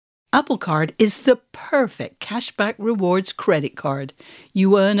Apple Card is the perfect cashback rewards credit card.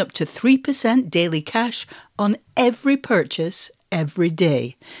 You earn up to 3% daily cash on every purchase every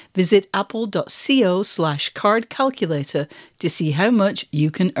day. Visit apple.co/card calculator to see how much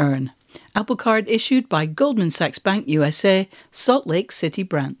you can earn. Apple Card issued by Goldman Sachs Bank USA, Salt Lake City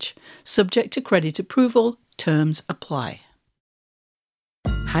branch. Subject to credit approval. Terms apply.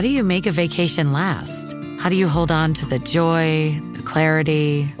 How do you make a vacation last? How do you hold on to the joy, the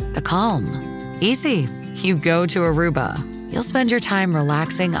clarity, the calm? Easy. You go to Aruba. You'll spend your time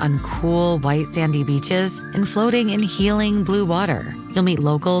relaxing on cool, white sandy beaches and floating in healing blue water. You'll meet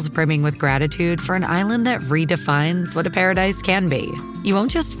locals brimming with gratitude for an island that redefines what a paradise can be. You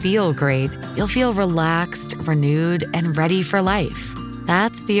won't just feel great, you'll feel relaxed, renewed, and ready for life.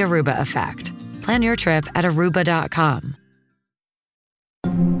 That's the Aruba effect. Plan your trip at aruba.com.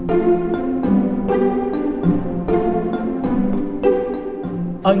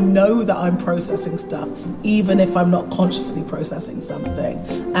 I know that I'm processing stuff, even if I'm not consciously processing something.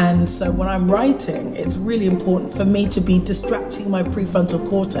 And so when I'm writing, it's really important for me to be distracting my prefrontal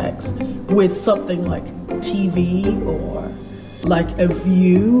cortex with something like TV or like a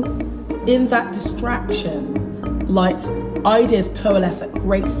view. In that distraction, like ideas coalesce at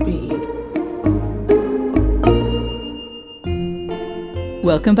great speed.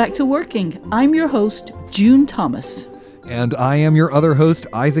 Welcome back to Working. I'm your host, June Thomas. And I am your other host,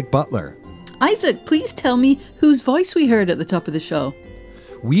 Isaac Butler. Isaac, please tell me whose voice we heard at the top of the show.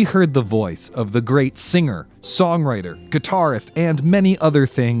 We heard the voice of the great singer, songwriter, guitarist, and many other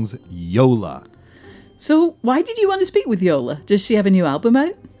things, Yola. So why did you want to speak with Yola? Does she have a new album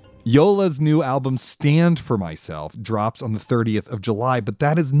out? Yola's new album, Stand For Myself, drops on the 30th of July, but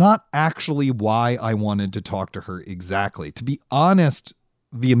that is not actually why I wanted to talk to her exactly. To be honest,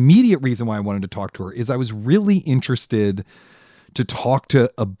 the immediate reason why I wanted to talk to her is I was really interested to talk to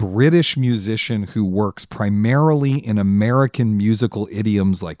a British musician who works primarily in American musical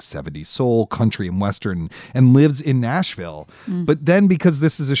idioms like 70s soul, country, and western, and lives in Nashville. But then because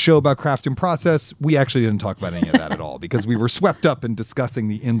this is a show about craft and process, we actually didn't talk about any of that at all because we were swept up in discussing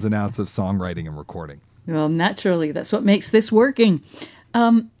the ins and outs of songwriting and recording. Well, naturally, that's what makes this working.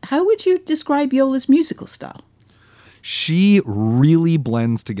 How would you describe Yola's musical style? She really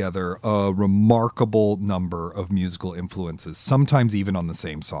blends together a remarkable number of musical influences, sometimes even on the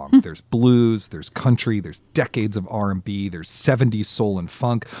same song. There's blues, there's country, there's decades of R&B, there's 70s soul and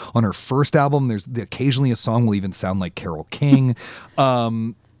funk. On her first album, there's occasionally a song will even sound like Carole King.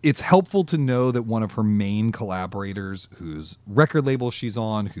 It's helpful to know that one of her main collaborators, whose record label she's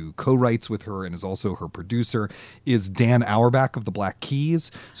on, who co-writes with her and is also her producer, is Dan Auerbach of the Black Keys.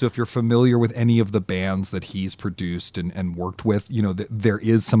 So if you're familiar with any of the bands that he's produced and worked with, you know, there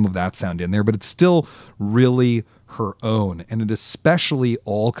is some of that sound in there, but it's still really her own. And it especially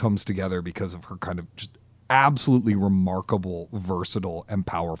all comes together because of her kind of just absolutely remarkable, versatile, and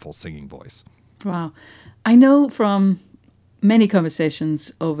powerful singing voice. Wow. I know from many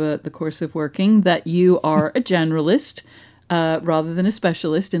conversations over the course of working that you are a generalist rather than a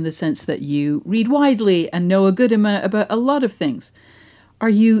specialist, in the sense that you read widely and know a good amount about a lot of things. Are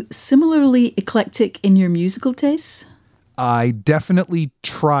you similarly eclectic in your musical tastes? I definitely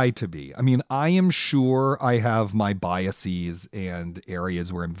try to be. I mean, I am sure I have my biases and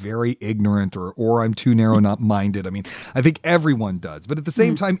areas where I'm very ignorant or I'm too narrow, not minded. I mean, I think everyone does. But at the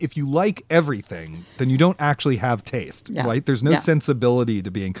same time, if you like everything, then you don't actually have taste, right? There's no sensibility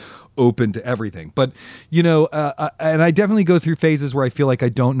to being open to everything. But, you know, and I definitely go through phases where I feel like I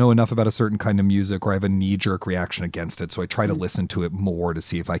don't know enough about a certain kind of music or I have a knee-jerk reaction against it. So I try to listen to it more to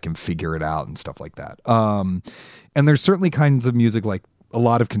see if I can figure it out and stuff like that. And there's certainly kinds of music like a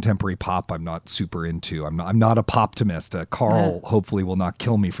lot of contemporary pop I'm not super into. I'm not a poptimist. Carl hopefully will not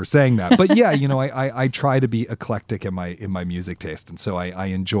kill me for saying that. But yeah, you know, I try to be eclectic in my music taste. And so I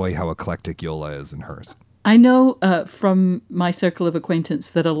enjoy how eclectic Yola is in hers. I know from my circle of acquaintance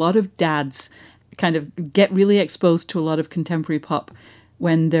that a lot of dads kind of get really exposed to a lot of contemporary pop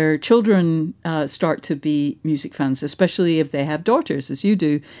when their children start to be music fans, especially if they have daughters, as you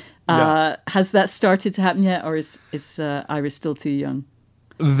do. Has that started to happen yet, or is Iris still too young?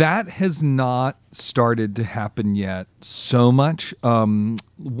 That has not started to happen yet so much.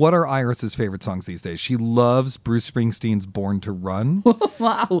 What are Iris's favorite songs these days? She loves Bruce Springsteen's Born to Run.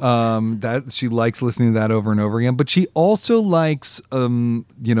 Wow. That she likes listening to that over and over again. But she also likes,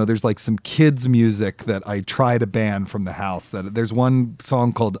 there's like some kids music that I try to ban from the house. That there's one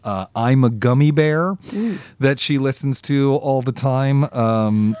song called I'm a Gummy Bear that she listens to all the time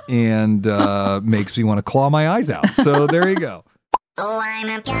and makes me want to claw my eyes out. So there you go. Oh, I'm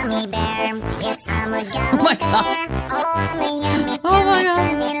a gummy bear. Yes, I'm a gummy bear. Oh, I'm a yummy, Oh my tummy, God.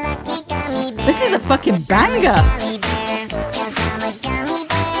 funny, lucky This is a fucking banger.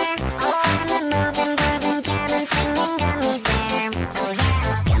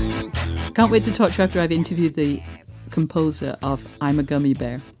 Can't wait to talk to you after I've interviewed the composer of I'm a Gummy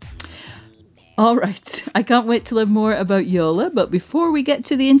Bear. All right, I can't wait to learn more about Yola, but before we get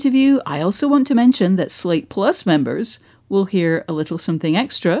to the interview, I also want to mention that Slate Plus members will hear a little something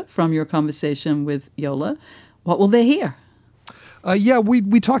extra from your conversation with Yola. What will they hear?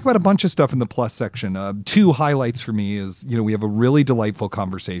 We talk about a bunch of stuff in the Plus section. Two highlights for me is, we have a really delightful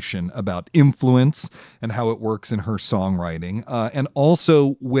conversation about influence and how it works in her songwriting. And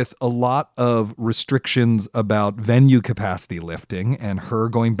also with a lot of restrictions about venue capacity lifting and her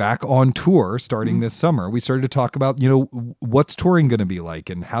going back on tour starting this summer. We started to talk about, what's touring going to be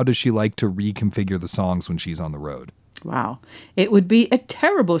like and how does she like to reconfigure the songs when she's on the road? Wow. It would be a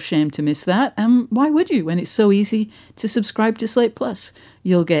terrible shame to miss that. And why would you when it's so easy to subscribe to Slate Plus?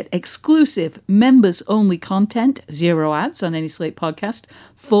 You'll get exclusive members-only content, 0 ads on any Slate podcast,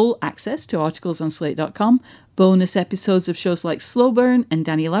 full access to articles on slate.com, bonus episodes of shows like Slow Burn and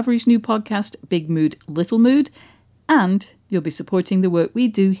Danny Lavery's new podcast, Big Mood, Little Mood, and you'll be supporting the work we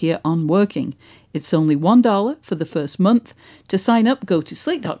do here on Working. It's only $1 for the first month. To sign up, go to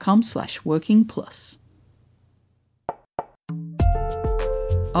slate.com/workingplus.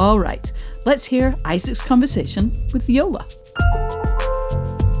 All right, let's hear Isaac's conversation with Yola.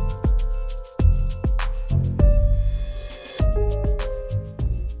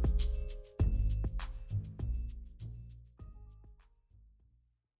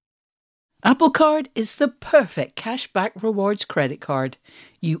 Apple Card is the perfect cashback rewards credit card.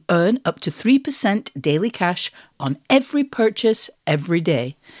 You earn up to 3% daily cash on every purchase every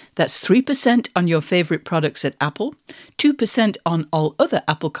day. That's 3% on your favorite products at Apple, 2% on all other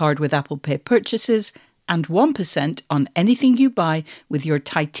Apple Card with Apple Pay purchases, and 1% on anything you buy with your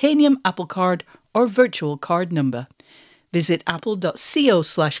titanium Apple Card or virtual card number. Visit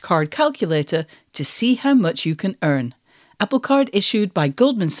apple.co/card calculator to see how much you can earn. Apple Card issued by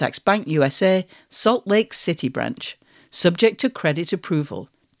Goldman Sachs Bank USA, Salt Lake City branch. Subject to credit approval.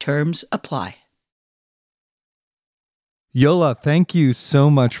 Terms apply. Yola, thank you so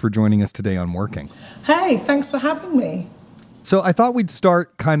much for joining us today on Working. Hey, thanks for having me. So I thought we'd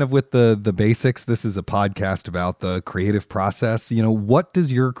start kind of with the basics. This is a podcast about the creative process. What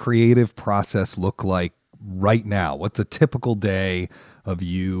does your creative process look like right now? What's a typical day of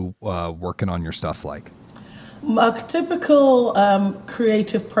you working on your stuff like? A typical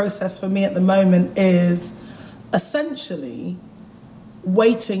creative process for me at the moment is essentially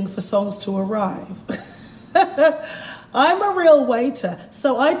waiting for songs to arrive. I'm a real waiter,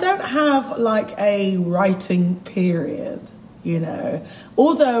 so I don't have like a writing period,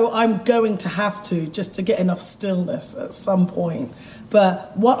 although I'm going to have to just to get enough stillness at some point.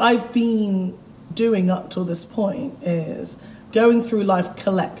 But what I've been doing up till this point is going through life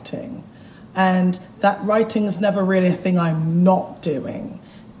collecting. And that writing is never really a thing I'm not doing.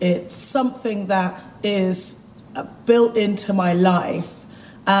 It's something that is built into my life.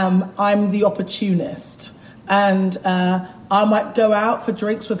 I'm the opportunist. And I might go out for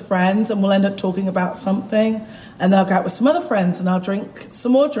drinks with friends and we'll end up talking about something. And then I'll go out with some other friends and I'll drink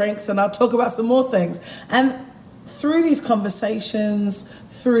some more drinks and I'll talk about some more things. And through these conversations,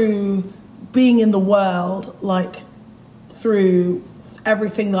 through being in the world, like through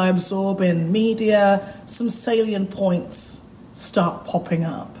everything that I absorb in media, some salient points start popping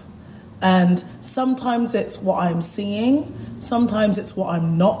up. And sometimes it's what I'm seeing, sometimes it's what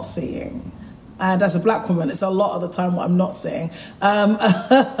I'm not seeing. And as a black woman, it's a lot of the time what I'm not seeing.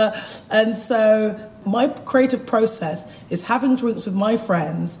 And so my creative process is having drinks with my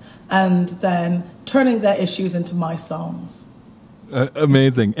friends and then turning their issues into my songs.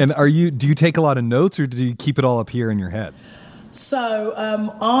 Amazing. And do you take a lot of notes or do you keep it all up here in your head? So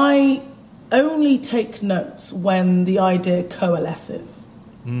I only take notes when the idea coalesces.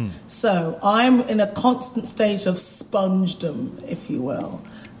 So I'm in a constant stage of spongedom, if you will.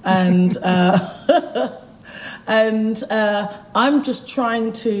 And I'm just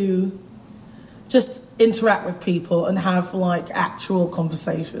trying to just interact with people and have like actual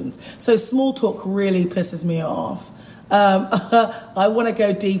conversations. So small talk really pisses me off. I want to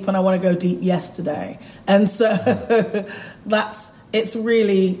go deep and I want to go deep yesterday. And so it's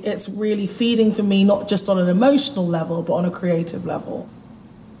really feeding for me, not just on an emotional level, but on a creative level.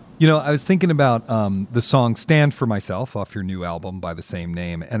 I was thinking about the song Stand For Myself off your new album by the same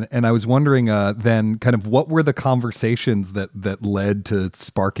name. And I was wondering then kind of what were the conversations that led to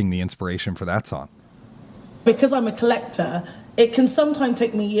sparking the inspiration for that song? Because I'm a collector, it can sometimes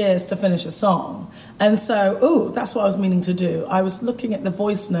take me years to finish a song. And so, that's what I was meaning to do. I was looking at the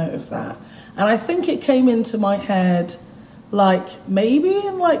voice note of that. And I think it came into my head like maybe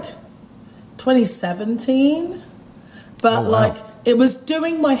in like 2017. But like it was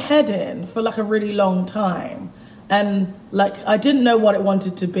doing my head in for like a really long time. And like I didn't know what it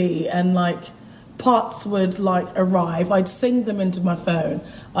wanted to be. And like parts would like arrive. I'd sing them into my phone.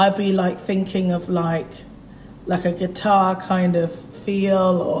 I'd be like thinking of like a guitar kind of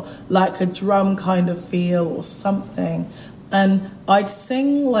feel or like a drum kind of feel or something. And I'd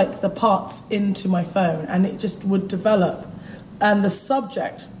sing like the parts into my phone and it just would develop. And the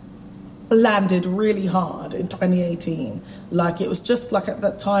subject landed really hard in 2018. Like it was just like at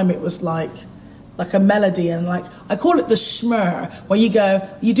that time it was like a melody, and like I call it the schmur, where you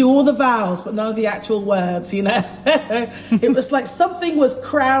do all the vowels but none of the actual words, you know. It was like something was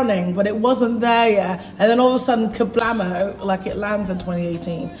crowning but it wasn't there yet, and then all of a sudden kablamo, like it lands in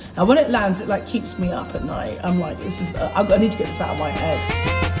 2018. And when it lands, it like keeps me up at night. I'm like, I need to get this out of my head.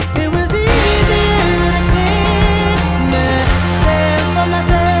 It was easier to say, stand for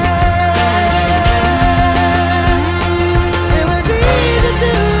myself. It was easy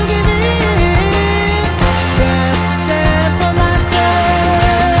to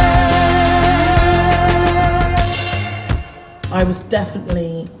I was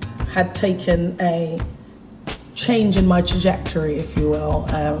definitely had taken a change in my trajectory, if you will,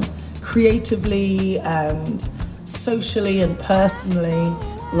 creatively and socially and personally.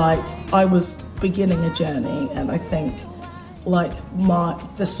 Like I was beginning a journey, and I think like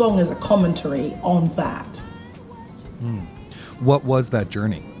the song is a commentary on that. What was that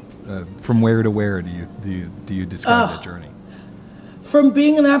journey? From where to where do you describe that journey? From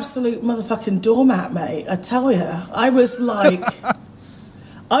being an absolute motherfucking doormat, mate, I tell you. I was like,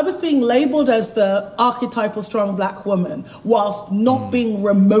 I was being labelled as the archetypal strong black woman whilst not being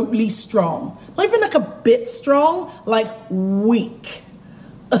remotely strong. Not even like a bit strong, like weak.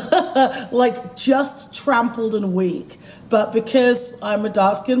 Like just trampled and weak. But because I'm a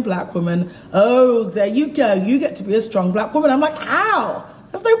dark-skinned black woman, there you go. You get to be a strong black woman. I'm like, how?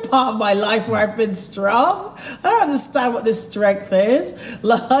 There's no part of my life where I've been strong. I don't understand what this strength is.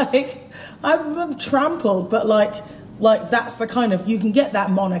 Like, I'm trampled, but like that's the kind of, you can get that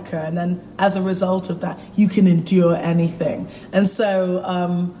moniker, and then as a result of that, you can endure anything. And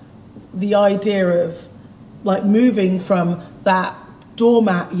so the idea of like moving from that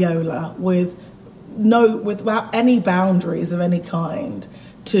doormat Yola without any boundaries of any kind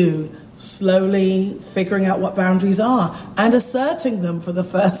to slowly figuring out what boundaries are and asserting them for the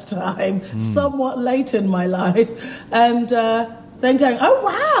first time somewhat late in my life, and then going, oh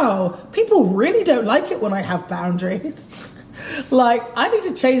wow, people really don't like it when I have boundaries. Like I need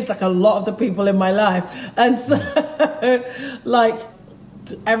to change like a lot of the people in my life. And so like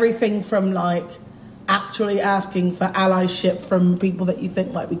everything from like actually asking for allyship from people that you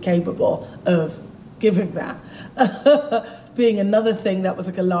think might be capable of giving that being another thing that was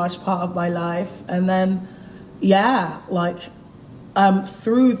like a large part of my life. And then,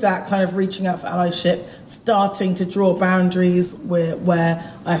 through that kind of reaching out for allyship, starting to draw boundaries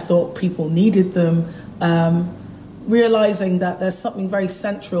where I thought people needed them, realizing that there's something very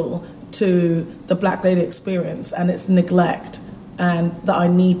central to the Black lady experience, and it's neglect, and that I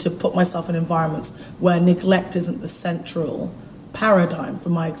need to put myself in environments where neglect isn't the central paradigm for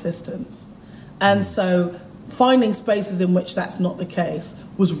my existence. And so finding spaces in which that's not the case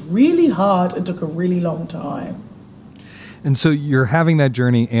was really hard and took a really long time. And so you're having that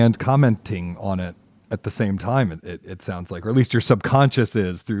journey and commenting on it at the same time, it sounds like, or at least your subconscious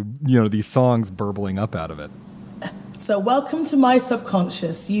is, through, these songs burbling up out of it. So welcome to my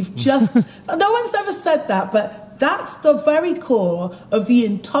subconscious. You've just, no one's ever said that, but that's the very core of the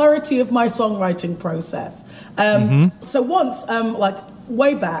entirety of my songwriting process. So once,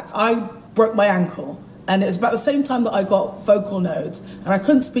 way back, I broke my ankle. And it was about the same time that I got vocal nodes, and I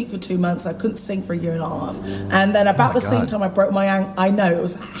couldn't speak for 2 months. I couldn't sing for a year and a half. And then about the same time I broke my ankle, I know, it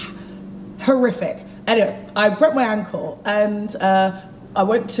was horrific. Anyway, I broke my ankle, and I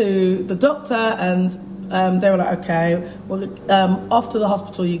went to the doctor, and they were like, okay, well, off to the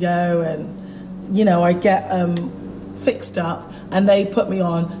hospital you go, and, I get fixed up, and they put me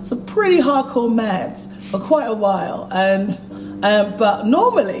on some pretty hardcore meds for quite a while. And but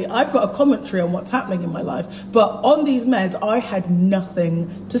normally I've got a commentary on what's happening in my life, but on these meds I had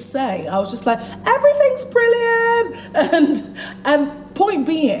nothing to say. I was just like, everything's brilliant. And point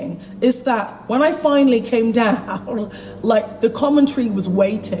being is that when I finally came down, like the commentary was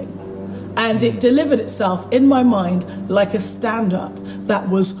waiting, and it delivered itself in my mind like a stand-up that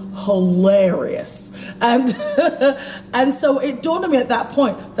was hilarious. And and so it dawned on me at that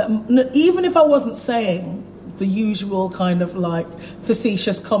point that even if I wasn't saying the usual kind of like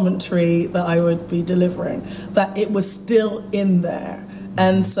facetious commentary that I would be delivering, that it was still in there.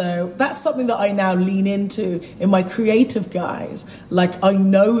 And so that's something that I now lean into in my creative guys. Like, I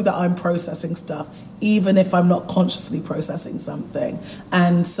know that I'm processing stuff, even if I'm not consciously processing something.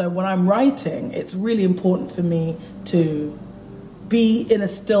 And so when I'm writing, it's really important for me to be in a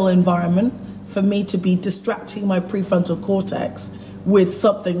still environment, for me to be distracting my prefrontal cortex with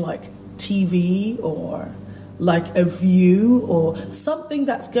something like TV or like a view or something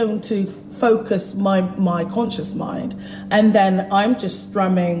that's going to focus my conscious mind. And then I'm just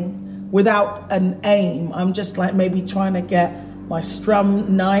strumming without an aim. I'm just like maybe trying to get my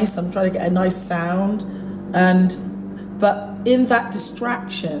strum nice. I'm trying to get a nice sound. But in that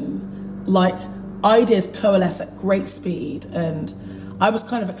distraction, like, ideas coalesce at great speed. And I was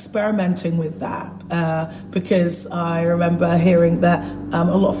kind of experimenting with that because I remember hearing that a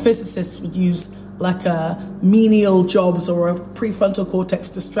lot of physicists would use like a menial jobs or a prefrontal cortex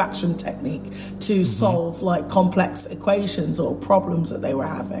distraction technique to solve like complex equations or problems that they were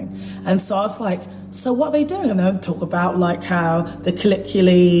having. And so I was like, so what are they doing? And they would talk about like how the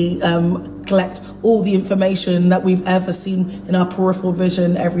colliculi collect all the information that we've ever seen in our peripheral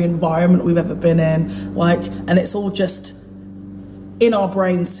vision, every environment we've ever been in, like, and it's all just in our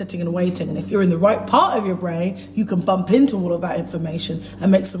brains sitting and waiting. And if you're in the right part of your brain, you can bump into all of that information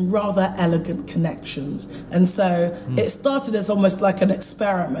and make some rather elegant connections. And so it started as almost like an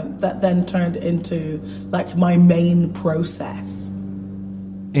experiment that then turned into like my main process.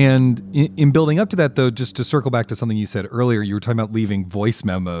 And in building up to that, though, just to circle back to something you said earlier, you were talking about leaving voice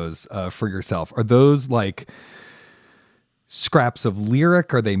memos for yourself. Are those like scraps of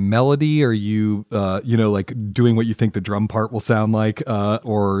lyric? Are they melody? Are you, like doing what you think the drum part will sound like?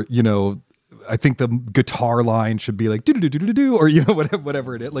 Or, I think the guitar line should be like do-do-do-do-do-do, or,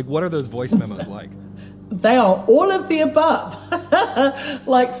 whatever it is. Like, what are those voice memos like? They are all of the above.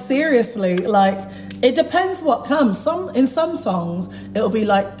 Like, seriously, like, it depends what comes. In some songs, it'll be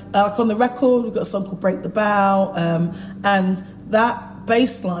like on the record, we've got a song called Break the Bow, and that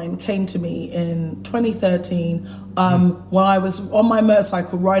bass line came to me in 2013 when I was on my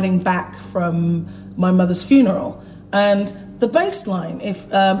motorcycle riding back from my mother's funeral. And the bass line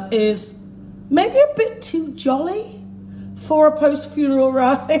is maybe a bit too jolly for a post-funeral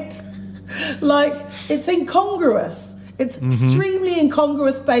ride. Like, it's incongruous. It's extremely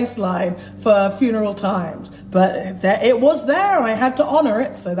incongruous bass line for funeral times. But it was there, and I had to honor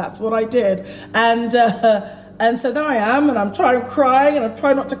it, so that's what I did. And so there I am, and I'm crying, and I'm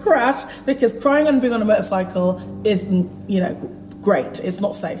trying not to crash, because crying and being on a motorcycle isn't, great. It's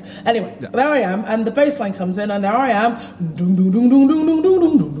not safe. Anyway, There I am, and the bass line comes in, and there I am, and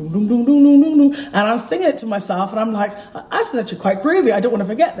I'm singing it to myself, and I'm like, that's actually quite groovy. I don't want to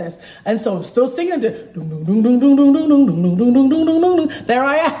forget this. And so I'm still singing it. There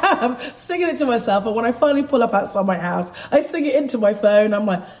I am, singing it to myself, and when I finally pull up outside my house, I sing it into my phone. I'm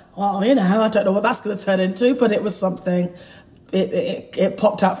like, well, I don't know what that's going to turn into, but it was something. It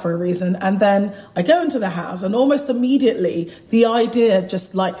popped out for a reason. And then I go into the house, and almost immediately the idea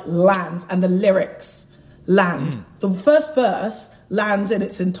just like lands, and the lyrics land. The first verse lands in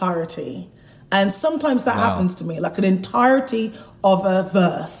its entirety. And sometimes that happens to me, like an entirety of a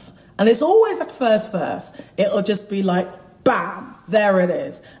verse. And it's always like first verse. It'll just be like, bam, there it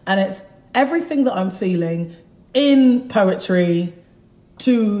is. And it's everything that I'm feeling in poetry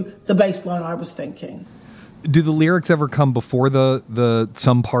to the bass line I was thinking. Do the lyrics ever come before the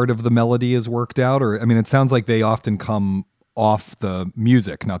some part of the melody is worked out? Or, I mean, it sounds like they often come off the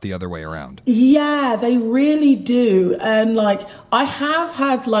music, not the other way around. Yeah, they really do. And like, I have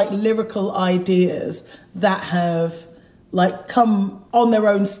had like lyrical ideas that have like come on their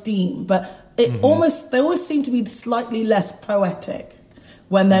own steam, but they always seem to be slightly less poetic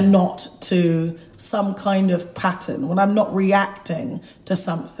when they're not to some kind of pattern, when I'm not reacting to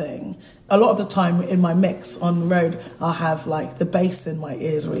something. A lot of the time in my mix on the road, I'll have like the bass in my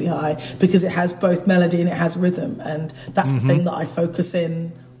ears really high, because it has both melody and it has rhythm. And that's the thing that I focus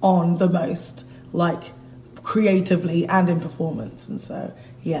in on the most, like creatively and in performance. And so,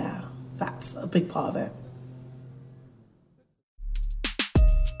 yeah, that's a big part of it.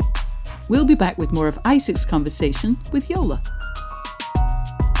 We'll be back with more of Isaac's conversation with Yola.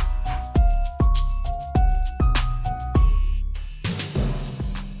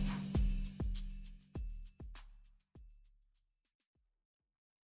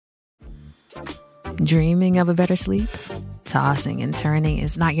 Dreaming of a better sleep? Tossing and turning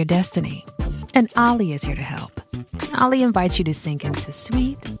is not your destiny. And Ollie is here to help. Ollie invites you to sink into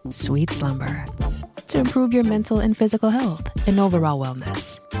sweet, sweet slumber. to improve your mental and physical health and overall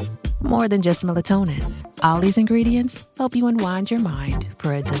wellness. More than just melatonin, Ollie's ingredients help you unwind your mind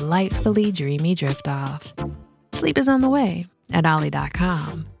for a delightfully dreamy drift off. Sleep is on the way at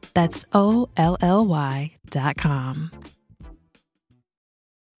Ollie.com. That's OLLY.com.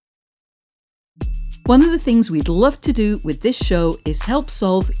 One of the things we'd love to do with this show is help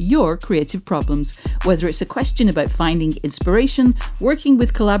solve your creative problems, whether it's a question about finding inspiration, working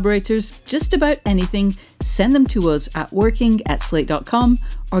with collaborators, just about anything. Send them to us at working@slate.com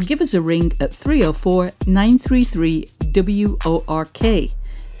or give us a ring at 304-933-WORK.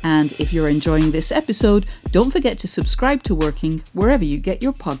 And if you're enjoying this episode, don't forget to subscribe to Working wherever you get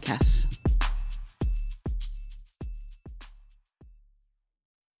your podcasts.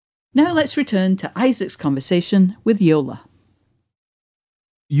 Now let's return to Isaac's conversation with Yola.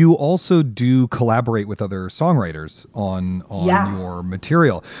 You also do collaborate with other songwriters on your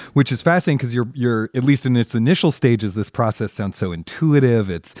material, which is fascinating because you're at least in its initial stages, this process sounds so intuitive,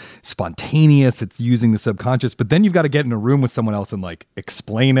 it's spontaneous, it's using the subconscious, but then you've got to get in a room with someone else and like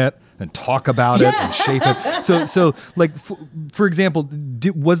explain it and talk about it and shape it. So like for example,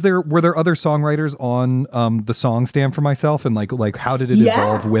 were there other songwriters on the song Stand For Myself, and like how did it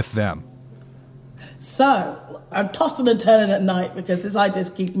evolve with them? So I'm tossing and turning at night because this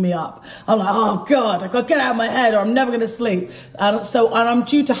idea's keeping me up. I'm like, oh God, I've got to get out of my head or I'm never going to sleep. And I'm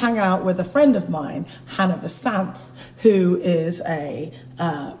due to hang out with a friend of mine, Hannah Vasanth, who is a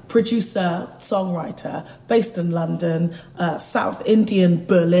producer, songwriter based in London, South Indian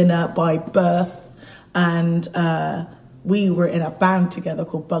Berliner by birth. And we were in a band together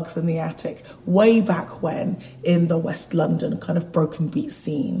called Bugs in the Attic way back when in the West London kind of broken beat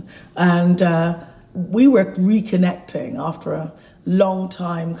scene. And we were reconnecting after a long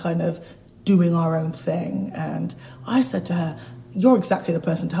time kind of doing our own thing. And I said to her, you're exactly the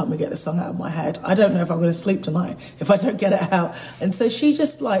person to help me get this song out of my head. I don't know if I'm going to sleep tonight if I don't get it out. And so she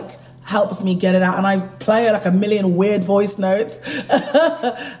just like helps me get it out. And I play like a million weird voice notes.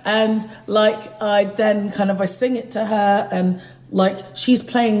 And like I sing it to her, and like she's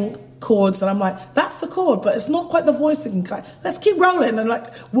playing chords and I'm like, that's the chord, but it's not quite the voicing kind. Let's keep rolling. And like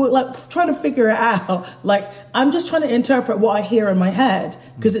we're like trying to figure it out. Like I'm just trying to interpret what I hear in my head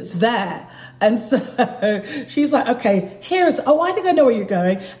because it's there. And so she's like, okay, I think I know where you're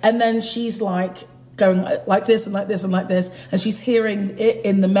going. And then she's like going like this and like this and like this, and she's hearing it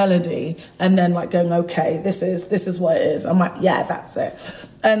in the melody and then like going, okay, this is what it is. I'm like, yeah, that's it.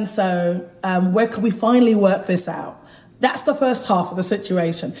 And so where can we finally work this out? That's the first half of the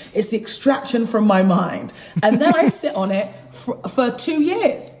situation. It's the extraction from my mind. And then I sit on it for 2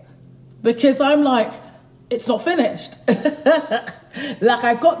 years because I'm like, it's not finished. Like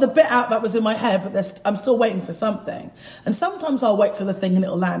I got the bit out that was in my head, but I'm still waiting for something. And sometimes I'll wait for the thing and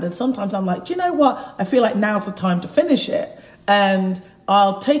it'll land. And sometimes I'm like, do you know what? I feel like now's the time to finish it. And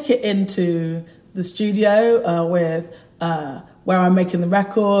I'll take it into the studio where I'm making the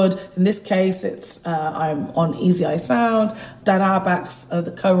record. In this case, it's I'm on Easy Eye Sound. Dan Auerbach's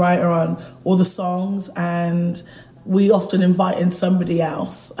the co-writer on all the songs, and we often invite in somebody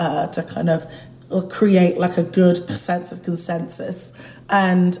else to kind of create like a good sense of consensus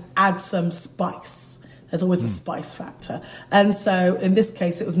and add some spice. There's always a spice factor. And so in this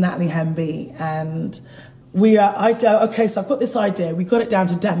case, it was Natalie Hemby, and I go, okay, so I've got this idea. We got it down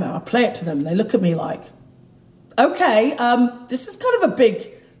to demo. I play it to them, and they look at me like, okay, this is kind of a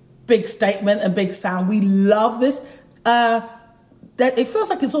big statement and big sound. We love this. It feels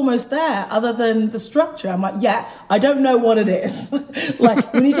like it's almost there, other than the structure. I'm like, yeah, I don't know what it is.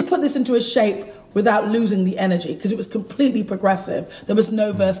 Like, we need to put this into a shape without losing the energy, because it was completely progressive. There was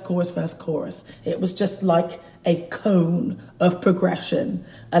no verse, chorus. It was just like a cone of progression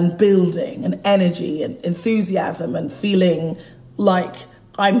and building and energy and enthusiasm and feeling like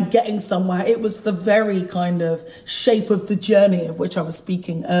I'm getting somewhere. It was the very kind of shape of the journey of which I was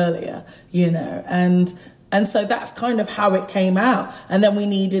speaking earlier, and so that's kind of how it came out. And then we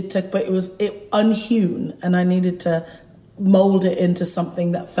needed to, but it was unhewn, and I needed to mold it into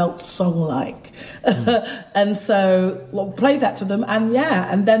something that felt song-like. And so we'll play that to them, and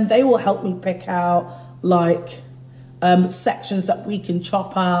then they will help me pick out like sections that we can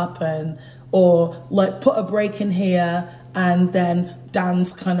chop up or like put a break in here, and then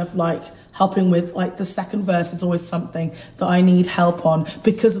Dan's kind of like helping with like the second verse is always something that I need help on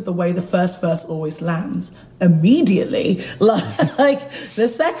because of the way the first verse always lands immediately. Like the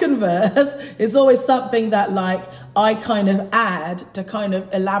second verse is always something that like I kind of add to kind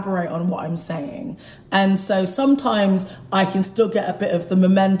of elaborate on what I'm saying. And so sometimes I can still get a bit of the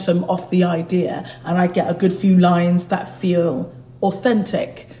momentum off the idea, and I get a good few lines that feel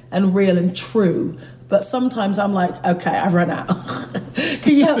authentic and real and true. But sometimes I'm like, okay, I've run out.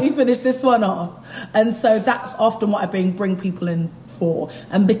 Can you help me finish this one off? And so that's often what I bring people in for.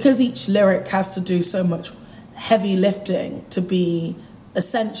 And because each lyric has to do so much heavy lifting to be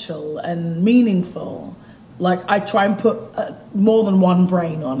essential and meaningful, like I try and put more than one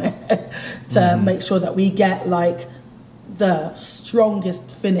brain on it to make sure that we get like the strongest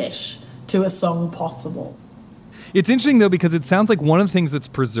finish to a song possible. It's interesting, though, because it sounds like one of the things that's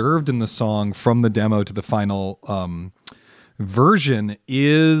preserved in the song from the demo to the final version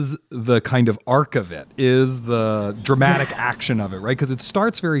is the kind of arc of it, is the dramatic action of it, right? Because it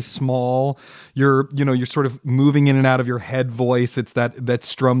starts very small. You're sort of moving in and out of your head voice. It's that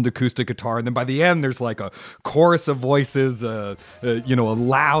strummed acoustic guitar. And then by the end, there's like a chorus of voices, a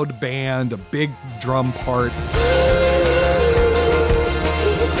loud band, a big drum part.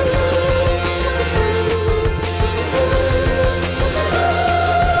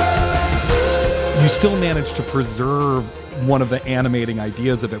 You still manage to preserve one of the animating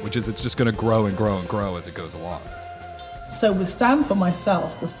ideas of it, which is it's just going to grow and grow and grow as it goes along. So with Stand For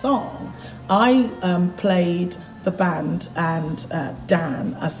Myself, the song, I played the band and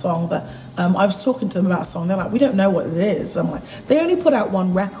Dan a song that I was talking to them about a song. They're like, we don't know what it is. I'm like, they only put out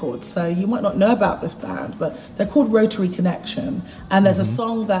one record, so you might not know about this band, but they're called Rotary Connection. And there's a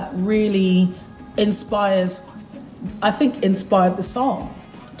song that really inspired the song,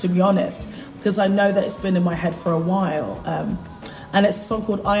 to be honest, because I know that it's been in my head for a while. And it's a song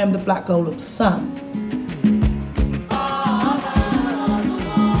called I Am the Black Gold of the Sun.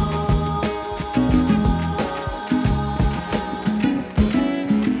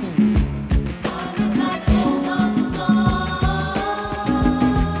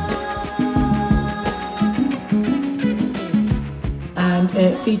 And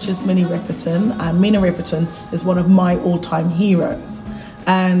it features Minnie Riperton, and Minnie Riperton is one of my all-time heroes.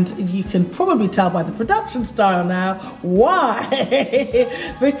 And you can probably tell by the production style now why.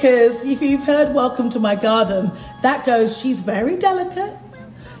 Because if you've heard Welcome to My Garden, that goes, she's very delicate,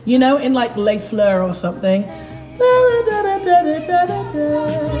 in like Les Fleurs or something. Will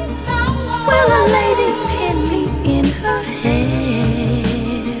a lady pin me in her hair?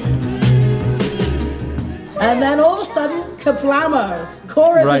 And then all of a sudden, kablamo,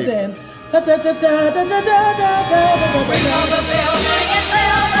 chorus is in. Like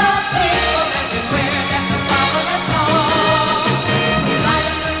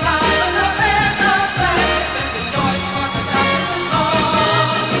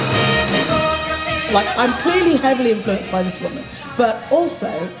I'm clearly heavily influenced by this woman, but also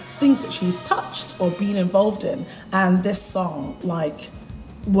things that she's touched or been involved in. And this song,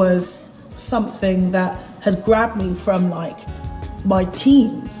 was something that had grabbed me from my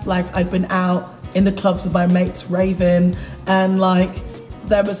teens. I'd been out in the clubs with my mates raving, and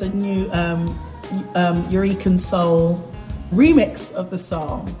there was a new Eureka Soul remix of the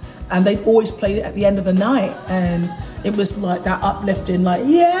song, and they'd always play it at the end of the night, and it was like that uplifting,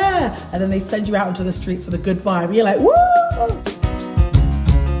 yeah, and then they send you out into the streets with a good vibe. You're like, woo!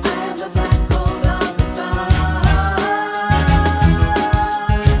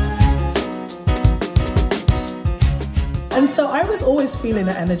 And so I was always feeling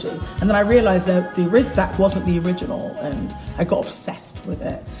that energy. And then I realized that that wasn't the original, and I got obsessed with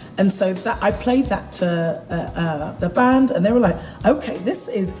it. And so I played that to the band, and they were like, okay, this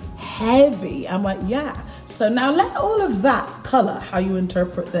is heavy. I'm like, yeah. So now let all of that color how you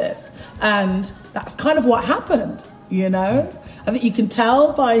interpret this. And that's kind of what happened, I think you can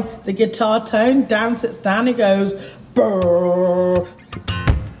tell by the guitar tone. Dan sits down, he goes, brrr.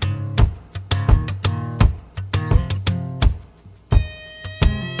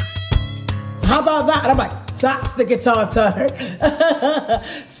 How about that? And I'm like, that's the guitar tone.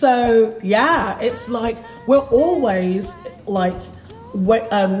 So, yeah, it's we're always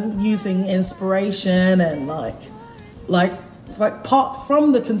using inspiration and part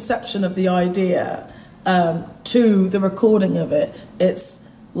from the conception of the idea to the recording of it. It's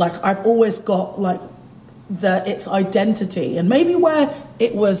I've always got its identity and maybe where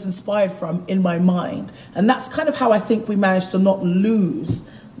it was inspired from in my mind. And that's kind of how I think we managed to not lose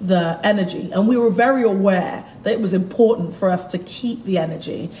the energy. And we were very aware that it was important for us to keep the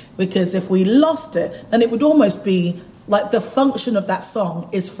energy, because if we lost it, then it would almost be the function of that song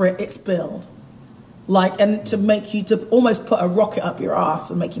is for its build. And to make you to almost put a rocket up your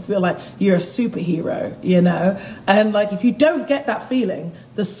ass and make you feel like you're a superhero, And if you don't get that feeling,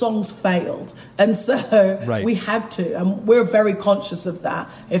 the song's failed. And so we had to, and we're very conscious of that.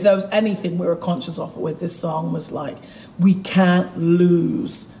 If there was anything we were conscious of with this song was we can't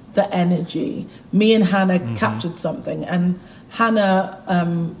lose the energy. Me and Hannah captured something, and Hannah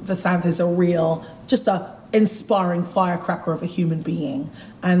Vasanth is just a inspiring firecracker of a human being.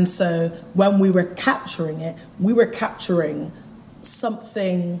 And so when we were capturing it, we were capturing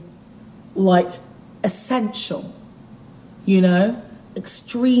something like essential,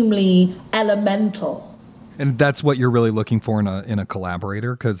 extremely elemental. And that's what you're really looking for in a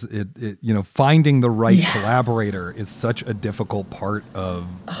collaborator, because finding the right collaborator is such a difficult part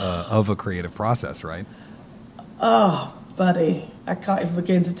of a creative process, right? Oh, buddy, I can't even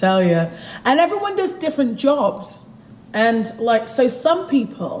begin to tell you. And everyone does different jobs. And so some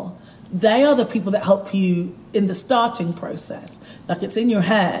people, they are the people that help you in the starting process. Like, it's in your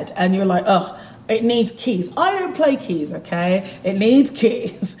head and you're like, oh, it needs keys. I don't play keys, okay? It needs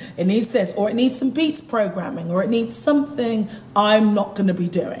keys. It needs this, or it needs some beats programming, or it needs something I'm not going to be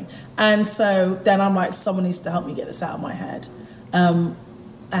doing. And so then I'm like, someone needs to help me get this out of my head.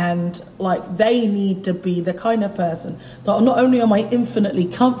 And they need to be the kind of person that not only am I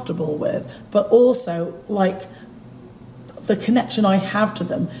infinitely comfortable with, but also the connection I have to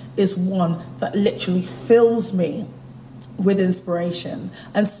them is one that literally fills me with inspiration.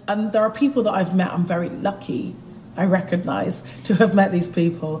 And there are people that I've met, I'm very lucky, I recognize, to have met these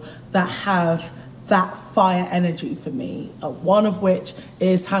people that have that fire energy for me. One of which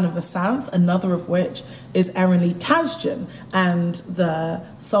is Hannah Vasanth, another of which is Erin Lee Tasjan. And the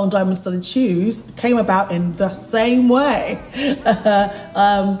song Diamond Studded Shoes came about in the same way.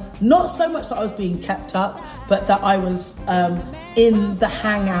 Not so much that I was being kept up, but that I was in the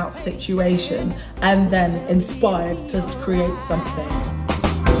hangout situation and then inspired to create something.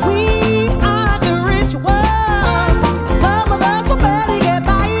 We are the rich ones. Some of us are better get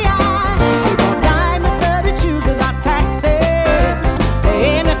by. We want diamond studded shoes without taxes.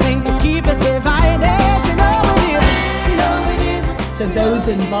 Anything to keep us divided. It is. So those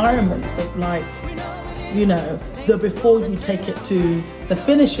environments of the before you take it to the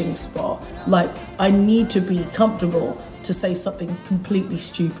finishing spot, I need to be comfortable to say something completely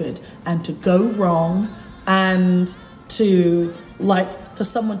stupid and to go wrong, and to for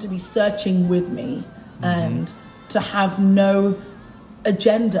someone to be searching with me and to have no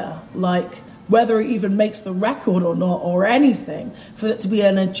agenda, whether it even makes the record or not or anything, for it to be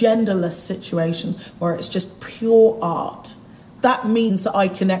an agendaless situation where it's just pure art. That means that I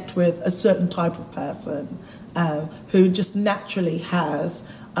connect with a certain type of person who just naturally has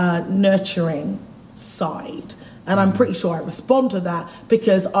a nurturing side. And I'm pretty sure I respond to that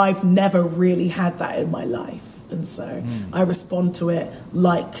because I've never really had that in my life. And so I respond to it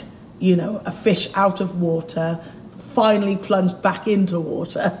like, a fish out of water, finally plunged back into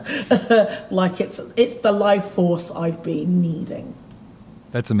water. Like it's the life force I've been needing.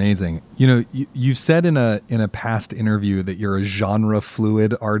 That's amazing. You said in a past interview that you're a genre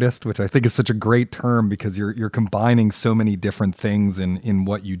fluid artist, which I think is such a great term because you're combining so many different things in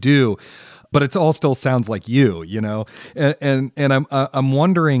what you do, but it all still sounds like you. And I'm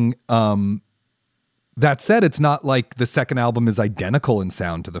wondering. That said, it's not like the second album is identical in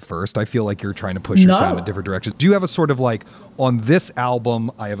sound to the first. I feel like you're trying to push your sound in different directions. Do you have a sort of on this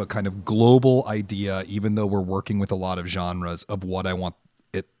album, I have a kind of global idea, even though we're working with a lot of genres, of what I want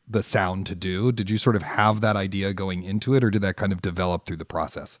the sound to do? Did you sort of have that idea going into it, or did that kind of develop through the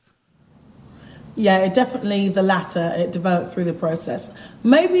process? Yeah, it definitely the latter. It developed through the process.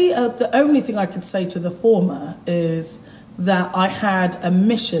 Maybe the only thing I could say to the former is that I had a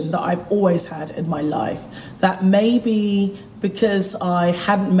mission that I've always had in my life, that maybe because I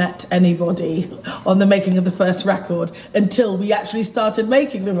hadn't met anybody on the making of the first record until we actually started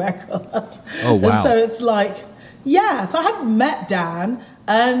making the record. Oh, wow. And so it's so I hadn't met Dan,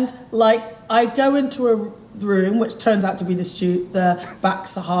 and I go into a room, which turns out to be the back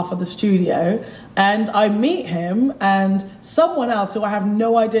half of the studio, and I meet him and someone else who I have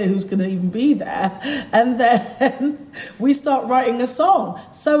no idea who's going to even be there, and then we start writing a song.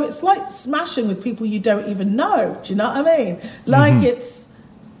 So it's like smashing with people you don't even know. Do you know what I mean?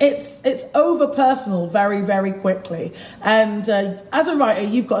 It's over personal very, very quickly. And as a writer,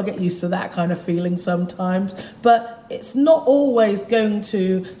 you've got to get used to that kind of feeling sometimes. But it's not always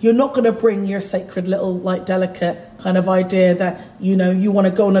you're not going to bring your sacred little, delicate kind of idea that, you want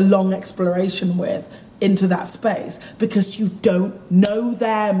to go on a long exploration with into that space, because you don't know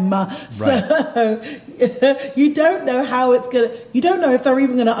them. Right. So you don't know you don't know if they're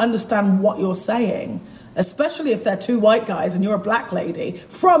even going to understand what you're saying. Especially if they're two white guys and you're a black lady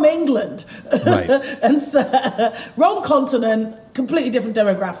from England. Right. And so, wrong continent, completely different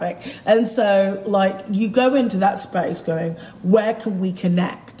demographic. And so, you go into that space going, where can we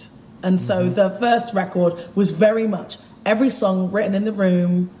connect? And so the first record was very much every song written in the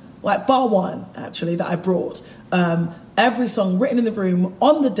room, like bar one, actually, that I brought. Every song written in the room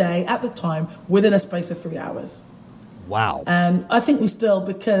on the day, at the time, within a space of 3 hours. Wow. And I think we still,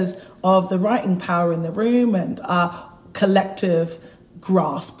 because of the writing power in the room and our collective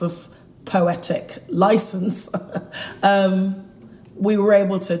grasp of poetic license, we were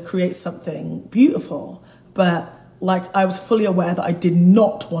able to create something beautiful. But like, I was fully aware that I did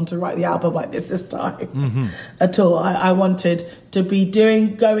not want to write the album like this time at all. I wanted to be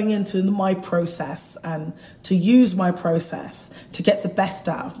going into my process and to use my process to get the best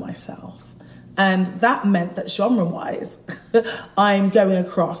out of myself. And that meant that genre-wise, I'm going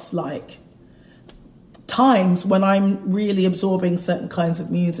across like times when I'm really absorbing certain kinds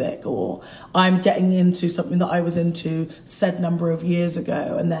of music, or I'm getting into something that I was into said number of years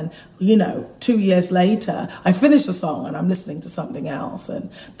ago, and then 2 years later I finish the song and I'm listening to something else,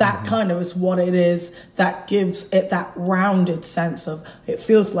 and that kind of is what it is that gives it that rounded sense of, it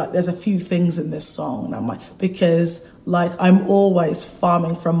feels like there's a few things in this song. And I'm like, because like I'm always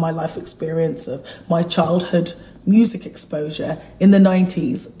farming from my life experience of my childhood music exposure in the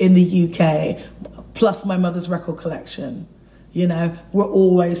 90s in the UK, plus my mother's record collection, were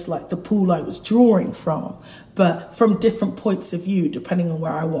always like the pool I was drawing from, but from different points of view, depending on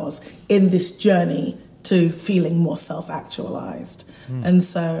where I was in this journey to feeling more self-actualized. And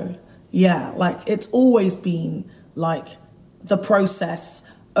so, yeah, like it's always been like the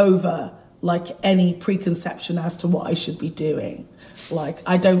process over like any preconception as to what I should be doing. Like,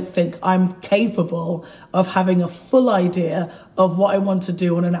 I don't think I'm capable of having a full idea of what I want to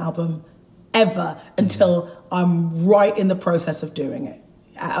do on an album ever until I'm right in the process of doing it,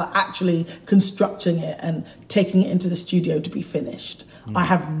 actually constructing it and taking it into the studio to be finished. I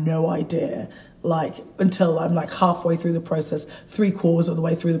have no idea, like, until I'm like halfway through the process, 3/4 of the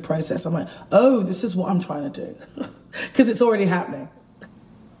way through the process. I'm like, oh, this is what I'm trying to do, because it's already happening.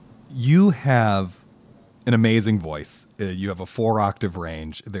 You have an amazing voice. You have a 4-octave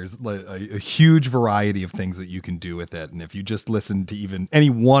range. There's a huge variety of things that you can do with it. And if you just listen to even any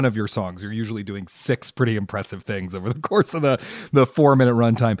one of your songs, you're usually doing 6 pretty impressive things over the course of the 4-minute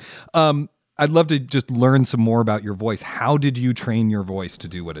runtime. I'd love to just learn some more about your voice. How did you train your voice to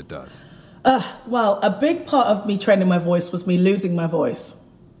do what it does? Well, a big part of me training my voice was me losing my voice.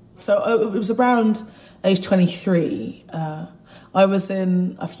 So it was around age 23. I was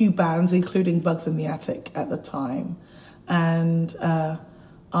in a few bands, including Bugs in the Attic at the time. And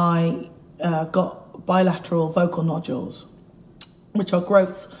I got bilateral vocal nodules, which are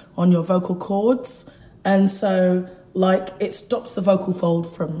growths on your vocal cords. And so, like, it stops the vocal fold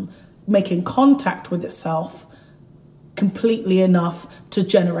from making contact with itself completely enough to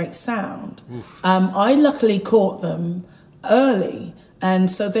generate sound. I luckily caught them early. And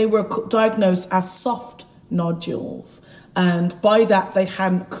so they were diagnosed as soft nodules. And by that, they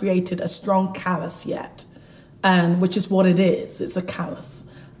hadn't created a strong callus yet, and which is what it is. It's a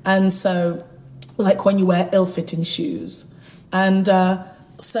callus. And so, like when you wear ill-fitting shoes. And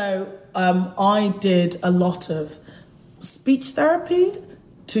so I did a lot of speech therapy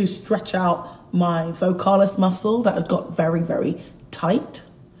to stretch out my vocalis muscle that had got very, very tight.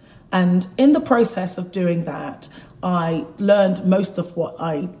 And in the process of doing that, I learned most of what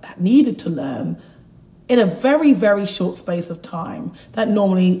I needed to learn in a very, very short space of time. That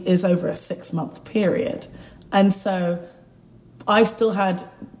normally is over a 6-month period. And so I still had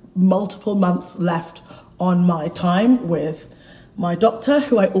multiple months left on my time with my doctor,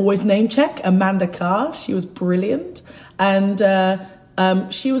 who I always name check, Amanda Carr. She was brilliant. And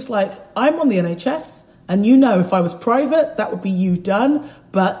she was like, I'm on the NHS, and if I was private, that would be you done.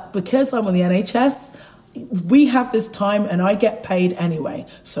 But because I'm on the NHS, we have this time and I get paid anyway.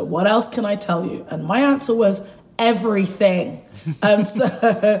 So what else can I tell you? And my answer was everything. And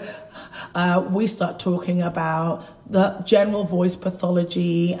so we start talking about the general voice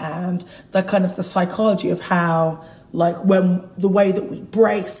pathology and the kind of the psychology of how, like, when the way that we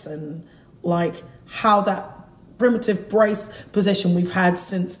brace and like how that primitive brace position we've had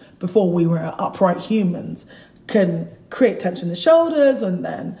since before we were upright humans can create tension in the shoulders, and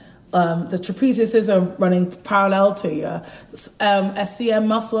then the trapeziuses are running parallel to your SCM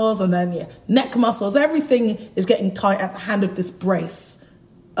muscles, and then your neck muscles. Everything is getting tight at the hand of this brace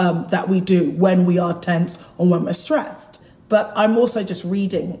that we do when we are tense or when we're stressed. But I'm also just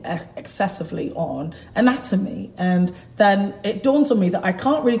reading excessively on anatomy. And then it dawns on me that I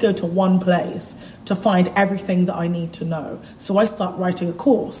can't really go to one place to find everything that I need to know. So I start writing a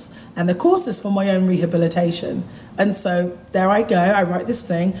course. And the course is for my own rehabilitation. And so there I go, I write this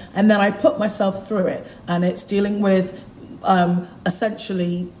thing, and then I put myself through it. And it's dealing with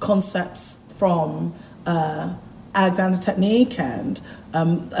essentially concepts from Alexander technique and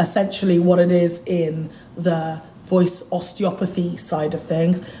essentially what it is in the voice osteopathy side of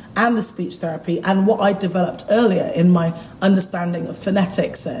things and the speech therapy and what I developed earlier in my understanding of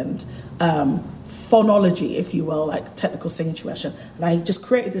phonetics and phonology, if you will, like technical singing tuition. And I just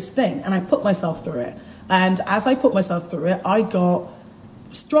created this thing and I put myself through it. And as I put myself through it, I got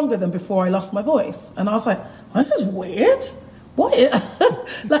stronger than before I lost my voice. And I was like, well, this is weird. What?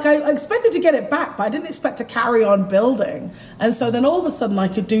 Like I expected to get it back, but I didn't expect to carry on building. And so then all of a sudden I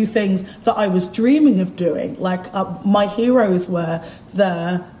could do things that I was dreaming of doing. Like my heroes were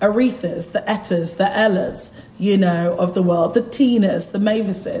the Arethas, the Ettas, the Ellas, you know, of the world, the Tinas, the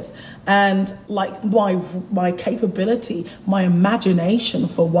Mavises. And like my capability, my imagination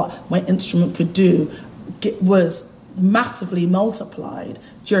for what my instrument could do was massively multiplied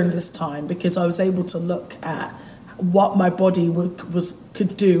during this time because I was able to look at what my body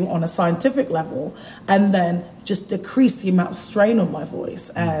could do on a scientific level and then just decrease the amount of strain on my voice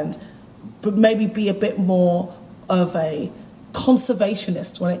but maybe be a bit more of a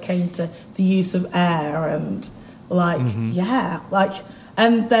conservationist when it came to the use of air and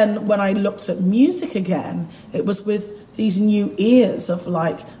and then when I looked at music again, it was with these new ears of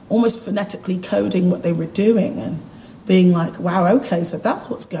like almost phonetically coding what they were doing and being like, wow, okay, so that's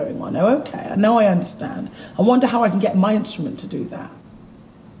what's going on. Oh, okay, I know I understand. I wonder how I can get my instrument to do that.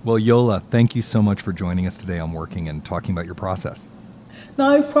 Well, Yola, thank you so much for joining us today on Working and talking about your process.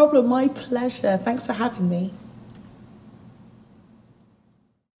 No problem, my pleasure. Thanks for having me.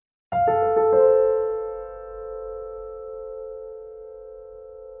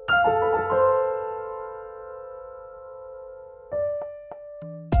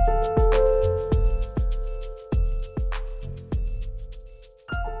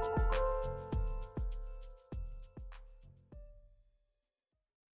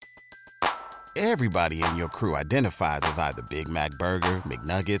 Everybody in your crew identifies as either Big Mac Burger,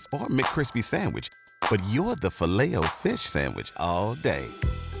 McNuggets, or McCrispy Sandwich. But you're the Filet-O-Fish Sandwich all day.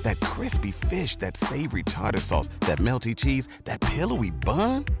 That crispy fish, that savory tartar sauce, that melty cheese, that pillowy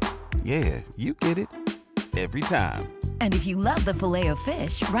bun. Yeah, you get it. Every time. And if you love the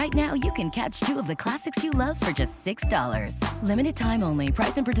Filet-O-Fish, right now you can catch two of the classics you love for just $6. Limited time only.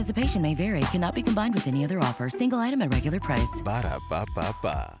 Price and participation may vary. Cannot be combined with any other offer. Single item at regular price.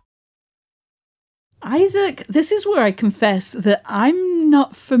 Ba-da-ba-ba-ba. Isaac, this is where I confess that I'm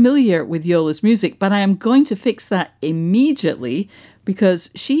not familiar with Yola's music, but I am going to fix that immediately because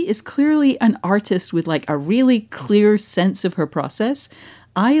she is clearly an artist with like a really clear sense of her process.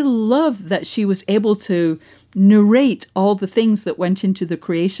 I love that she was able to narrate all the things that went into the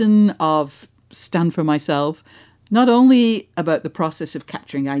creation of Stand For Myself, not only about the process of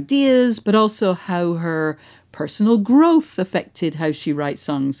capturing ideas, but also how her personal growth affected how she writes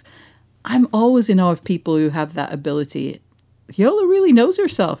songs. I'm always in awe of people who have that ability. Yola really knows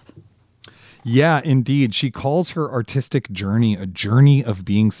herself. Yeah, indeed. She calls her artistic journey a journey of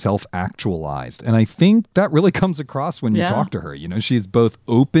being self-actualized. And I think that really comes across when you talk to her. You know, she's both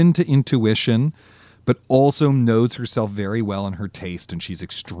open to intuition, but also knows herself very well in her taste, and she's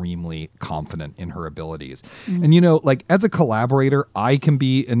extremely confident in her abilities. And, you know, like as a collaborator, I can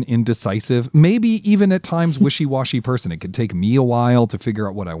be an indecisive, maybe even at times wishy-washy person. It can take me a while to figure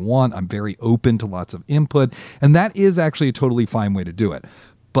out what I want. I'm very open to lots of input, and that is actually a totally fine way to do it.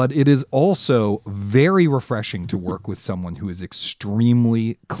 But it is also very refreshing to work with someone who is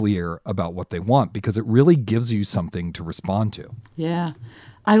extremely clear about what they want, because it really gives you something to respond to. Yeah.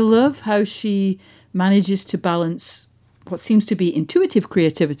 I love how she manages to balance what seems to be intuitive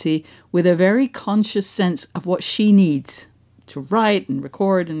creativity with a very conscious sense of what she needs to write and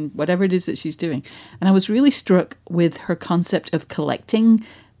record and whatever it is that she's doing. And I was really struck with her concept of collecting,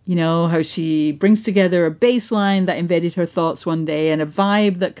 you know, how she brings together a bass line that invaded her thoughts one day and a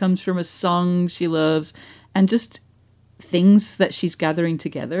vibe that comes from a song she loves and just things that she's gathering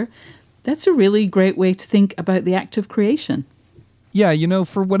together. That's a really great way to think about the act of creation. Yeah, you know,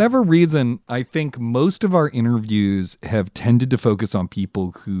 for whatever reason, I think most of our interviews have tended to focus on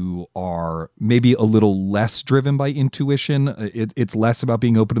people who are maybe a little less driven by intuition. It's less about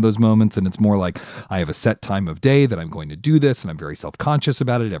being open to those moments, and it's more like, I have a set time of day that I'm going to do this, and I'm very self-conscious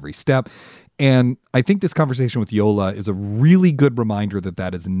about it every step. And I think this conversation with Yola is a really good reminder that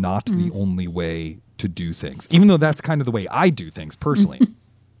that is not the only way to do things, even though that's kind of the way I do things personally.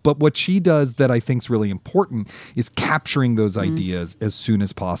 But what she does that I think is really important is capturing those ideas as soon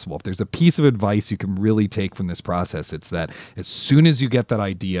as possible. If there's a piece of advice you can really take from this process, it's that as soon as you get that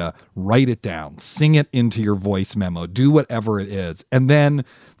idea, write it down, sing it into your voice memo, do whatever it is. And then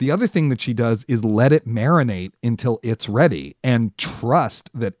the other thing that she does is let it marinate until it's ready and trust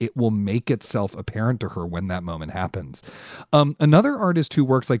that it will make itself apparent to her when that moment happens. Another artist who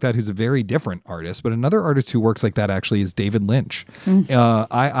works like that, who's a very different artist, but another artist who works like that actually is David Lynch.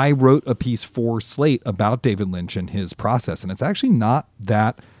 I wrote a piece for Slate about David Lynch and his process, and it's actually not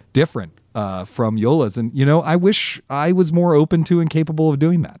that different from Yola's. And, I wish I was more open to and capable of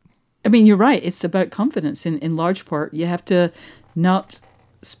doing that. I mean, you're right. It's about confidence in large part. You have to not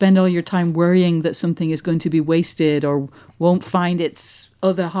spend all your time worrying that something is going to be wasted or won't find its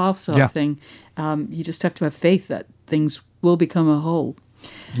other half sort of thing. You just have to have faith that things will become a whole.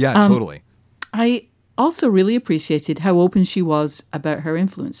 Yeah, totally. I also really appreciated how open she was about her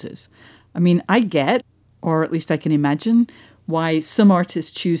influences. I mean, I get, or at least I can imagine, why some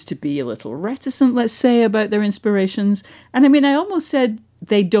artists choose to be a little reticent, let's say, about their inspirations. And I mean, I almost said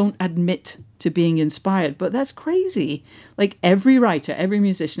they don't admit to being inspired, but that's crazy. Like every writer, every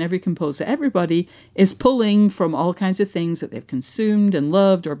musician, every composer, everybody is pulling from all kinds of things that they've consumed and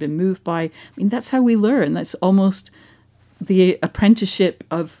loved or been moved by. I mean, that's how we learn. That's almost the apprenticeship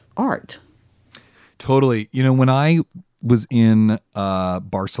of art. Totally. When I was in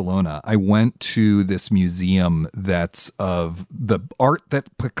Barcelona, I went to this museum that's of the art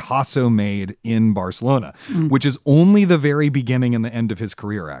that Picasso made in Barcelona, which is only the very beginning and the end of his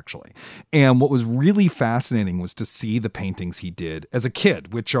career, actually. And what was really fascinating was to see the paintings he did as a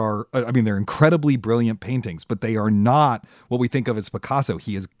kid, which are, they're incredibly brilliant paintings, but they are not what we think of as Picasso.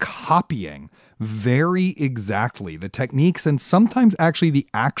 He is copying very exactly the techniques and sometimes actually the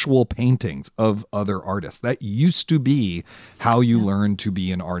actual paintings of other artists. That used to be how you learn to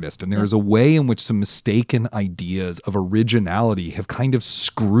be an artist. And there is a way in which some mistaken ideas of originality have kind of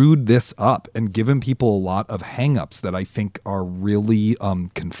screwed this up and given people a lot of hangups that I think are really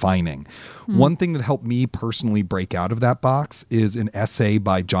confining. One thing that helped me personally break out of that box is an essay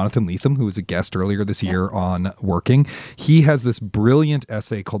by Jonathan Lethem, who was a guest earlier this year on Working. He has this brilliant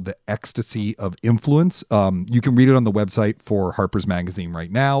essay called The Ecstasy of Influence. You can read it on the website for Harper's Magazine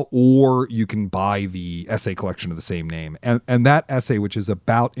right now, or you can buy the essay collection of the same name. And that essay, which is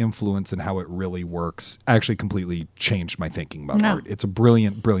about influence and how it really works, actually completely changed my thinking about art. It's a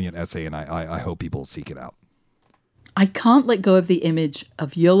brilliant, brilliant essay, and I hope people seek it out. I can't let go of the image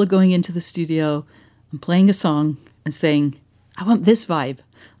of Yola going into the studio and playing a song and saying, I want this vibe.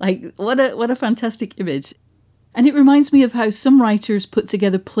 Like, what a fantastic image. And it reminds me of how some writers put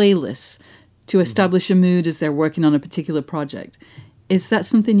together playlists to establish a mood as they're working on a particular project. Is that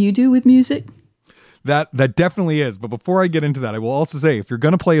something you do with music? That definitely is. But before I get into that, I will also say, if you're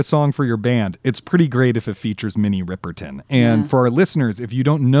going to play a song for your band, it's pretty great if it features Minnie Riperton. And for our listeners, if you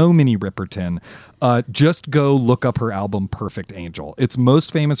don't know Minnie Riperton, just go look up her album, Perfect Angel. It's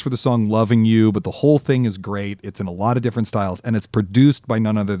most famous for the song Loving You, but the whole thing is great. It's in a lot of different styles, and it's produced by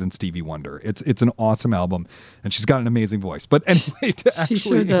none other than Stevie Wonder. It's an awesome album, and she's got an amazing voice. But anyway, to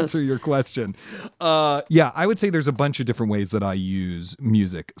actually answer your question, I would say there's a bunch of different ways that I use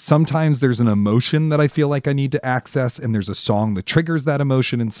music. Sometimes there's an emotion that I feel like I need to access, and there's a song that triggers that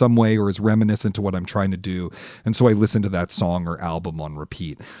emotion in some way or is reminiscent to what I'm trying to do, and so I listen to that song or album on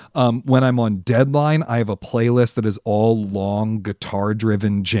repeat. When I'm on deadline, I have a playlist that is all long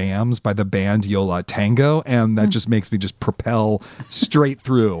guitar-driven jams by the band Yola Tango, and that just makes me just propel straight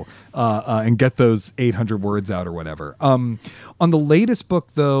through and get those 800 words out or whatever. On the latest book,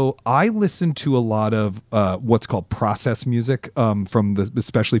 though, I listen to a lot of what's called process music,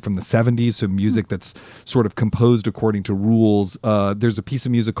 especially from the 70s, so music that's sort of composed according to rules. There's a piece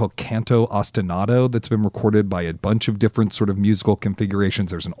of music called Canto Ostinato that's been recorded by a bunch of different sort of musical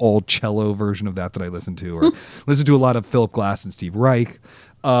configurations. There's an all cello version of that I listen to, or listen to a lot of Philip Glass and Steve Reich,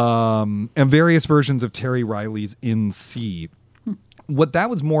 and various versions of Terry Riley's In C. What that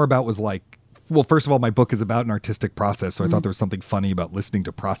was more about was like, well, first of all, my book is about an artistic process, so I thought there was something funny about listening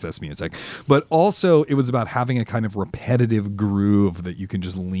to process music. But also, it was about having a kind of repetitive groove that you can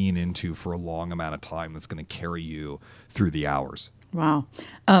just lean into for a long amount of time that's going to carry you through the hours. Wow.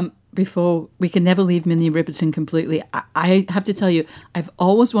 Before, we can never leave Minnie Riperton completely. I have to tell you, I've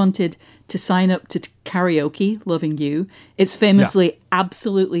always wanted to sign up to karaoke, Loving You. It's famously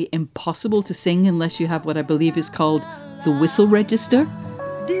absolutely impossible to sing unless you have what I believe is called the whistle register.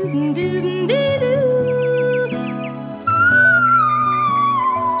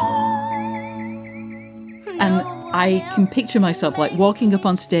 And I can picture myself like walking up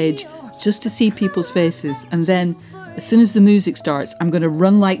on stage just to see people's faces and then as soon as the music starts, I'm going to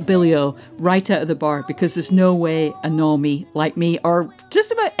run like Billy-O right out of the bar because there's no way a normie like me or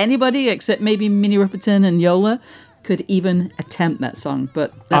just about anybody except maybe Minnie Riperton and Yola could even attempt that song.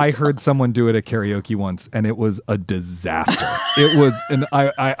 But I heard someone do it at karaoke once and it was a disaster. It was, and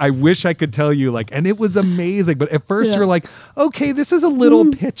I wish I could tell you, like, and it was amazing. But at first you're like, okay, this is a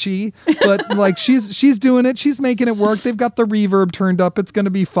little pitchy, but like she's doing it. She's making it work. They've got the reverb turned up. It's going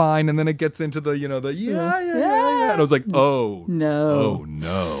to be fine. And then it gets into the, yeah. And I was like, oh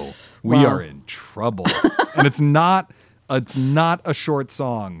no, we are in trouble. And it's not a short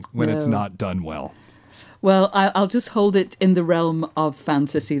song when it's not done well. Well, I'll just hold it in the realm of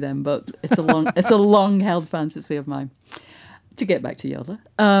fantasy then, but it's a long-held fantasy of mine. To get back to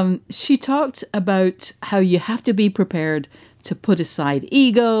Yola, she talked about how you have to be prepared to put aside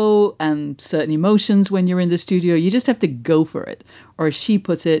ego and certain emotions when you're in the studio. You just have to go for it. Or as she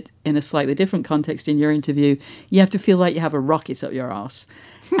put it in a slightly different context in your interview, you have to feel like you have a rocket up your arse.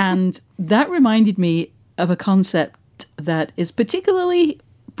 And that reminded me of a concept that is particularly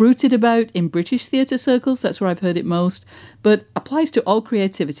bruited about in British theatre circles. That's where I've heard it most, but applies to all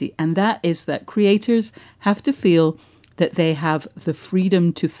creativity. And that is that creators have to feel that they have the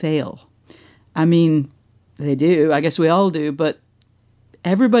freedom to fail. I mean, they do. I guess we all do. But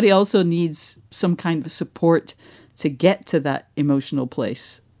everybody also needs some kind of support to get to that emotional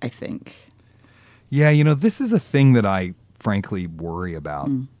place, I think. Yeah, this is a thing that I frankly worry about.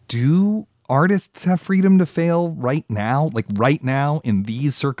 Do artists have freedom to fail right now? Like right now in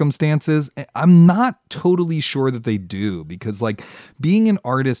these circumstances? I'm not totally sure that they do, because like being an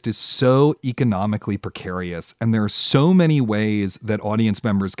artist is so economically precarious and there are so many ways that audience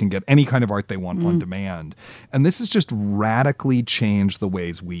members can get any kind of art they want on demand. And this has just radically changed the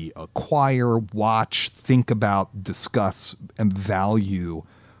ways we acquire, watch, think about, discuss, and value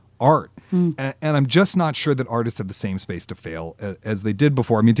art. And I'm just not sure that artists have the same space to fail as they did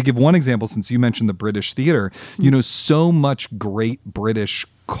before. I mean, to give one example, since you mentioned the British theater, so much great British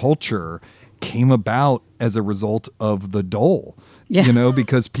culture came about as a result of the dole,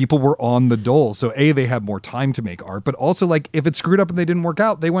 because people were on the dole. So they had more time to make art, but also like if it screwed up and they didn't work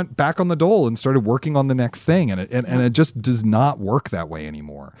out, they went back on the dole and started working on the next thing. And it just does not work that way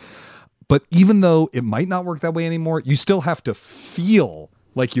anymore. But even though it might not work that way anymore, you still have to feel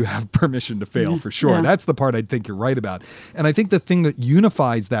like you have permission to fail, for sure. Yeah. That's the part I think you're right about. And I think the thing that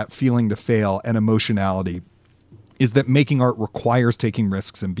unifies that feeling to fail and emotionality is that making art requires taking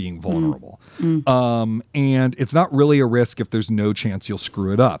risks and being vulnerable. And it's not really a risk if there's no chance you'll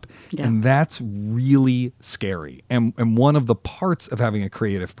screw it up. Yeah. And that's really scary. And one of the parts of having a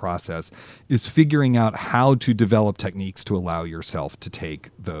creative process is figuring out how to develop techniques to allow yourself to take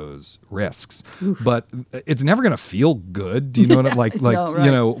those risks. Oof. But it's never going to feel good. Do you know what I'm like? No,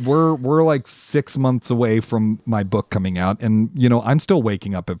 right. We're like 6 months away from my book coming out. And, I'm still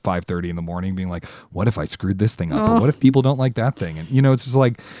waking up at 5:30 in the morning being like, what if I screwed this thing up? Or what if people don't like that thing? And, it's just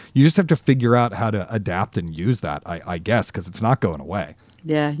like, you just have to figure out how to adapt and use that, I guess, because it's not going away.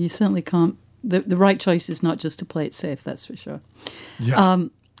 Yeah, you certainly can't. The right choice is not just to play it safe, that's for sure. Yeah.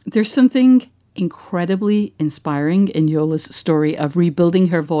 There's something incredibly inspiring in Yola's story of rebuilding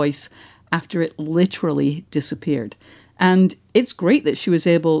her voice after it literally disappeared. And it's great that she was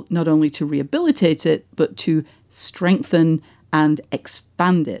able not only to rehabilitate it, but to strengthen and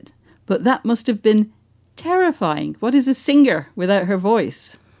expand it. But that must have been terrifying. What is a singer without her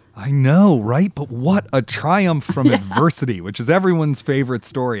voice? I know, right? But what a triumph from adversity, which is everyone's favorite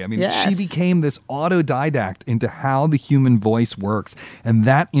story. I mean, she became this autodidact into how the human voice works. And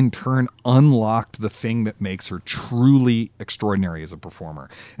that in turn unlocked the thing that makes her truly extraordinary as a performer.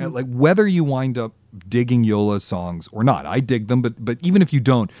 And like whether you wind up digging Yola's songs or not, I dig them, but even if you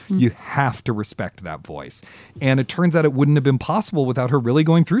don't, you have to respect that voice. And it turns out it wouldn't have been possible without her really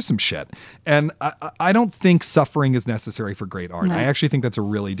going through some shit. And I don't think suffering is necessary for great art. No. I actually think that's a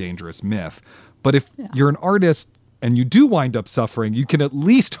really dangerous myth. But if you're an artist and you do wind up suffering, you can at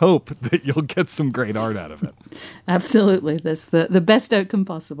least hope that you'll get some great art out of it. Absolutely. That's the best outcome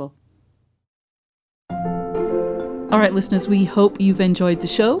possible. All right, listeners, we hope you've enjoyed the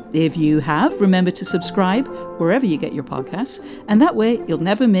show. If you have, remember to subscribe wherever you get your podcasts, and that way you'll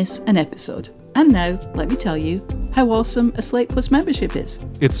never miss an episode. And now, let me tell you how awesome a Slate Plus membership is.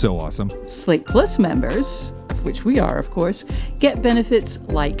 It's so awesome. Slate Plus members, of which we are, of course, get benefits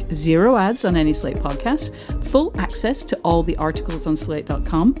like 0 ads on any Slate podcast, full access to all the articles on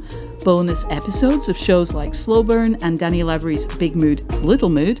Slate.com, bonus episodes of shows like Slow Burn and Danny Lavery's Big Mood, Little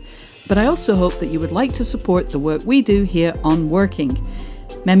Mood. But I also hope that you would like to support the work we do here on Working.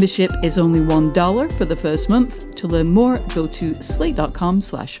 Membership is only $1 for the first month. To learn more, go to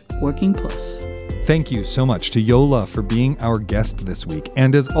slate.com/workingplus. Thank you so much to Yola for being our guest this week.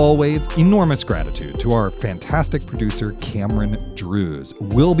 And as always, enormous gratitude to our fantastic producer, Cameron Drews.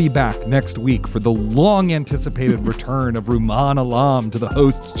 We'll be back next week for the long-anticipated return of Ruman Alam to the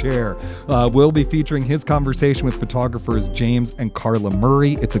host's chair. We'll be featuring his conversation with photographers James and Carla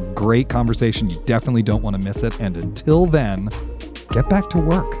Murray. It's a great conversation. You definitely don't want to miss it. And until then, get back to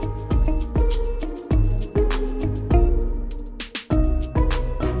work.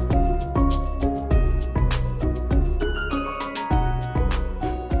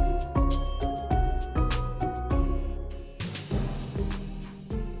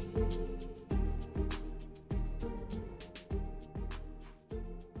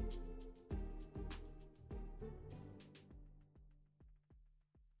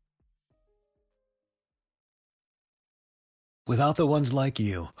 Without the ones like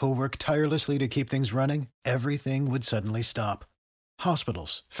you, who work tirelessly to keep things running, everything would suddenly stop.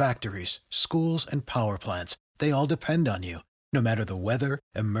 Hospitals, factories, schools, and power plants, they all depend on you. No matter the weather,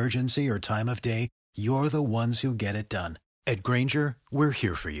 emergency, or time of day, you're the ones who get it done. At Grainger, we're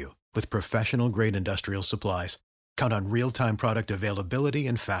here for you with professional-grade industrial supplies. Count on real-time product availability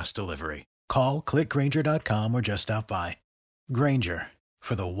and fast delivery. Call, click Grainger.com, or just stop by. Grainger,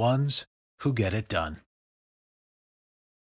 for the ones who get it done.